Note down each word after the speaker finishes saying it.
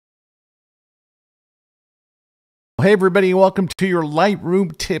Hey everybody, welcome to your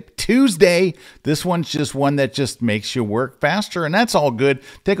Lightroom Tip Tuesday. This one's just one that just makes you work faster, and that's all good.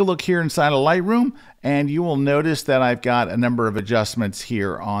 Take a look here inside of Lightroom, and you will notice that I've got a number of adjustments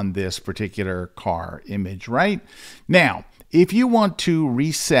here on this particular car image, right? Now, if you want to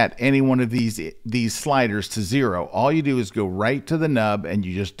reset any one of these sliders to 0, all you do is go right to the nub and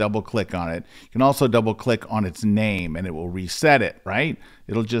you just double click on it. You can also double click on its name and it will reset it, right?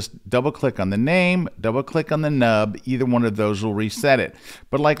 It'll just double click on the name, double click on the nub, either one of those will reset it.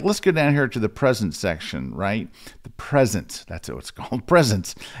 But like, let's go down here to the present section, right? The presents, that's what it's called,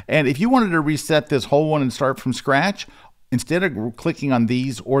 presents. And if you wanted to reset this whole one and start from scratch, instead of clicking on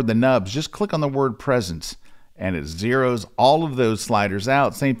these or the nubs, just click on the word presents. And it zeroes all of those sliders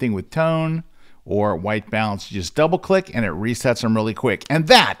out. Same thing with tone or white balance. You just double click and it resets them really quick. And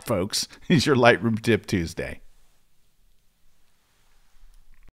that, folks, is your Lightroom Tip Tuesday.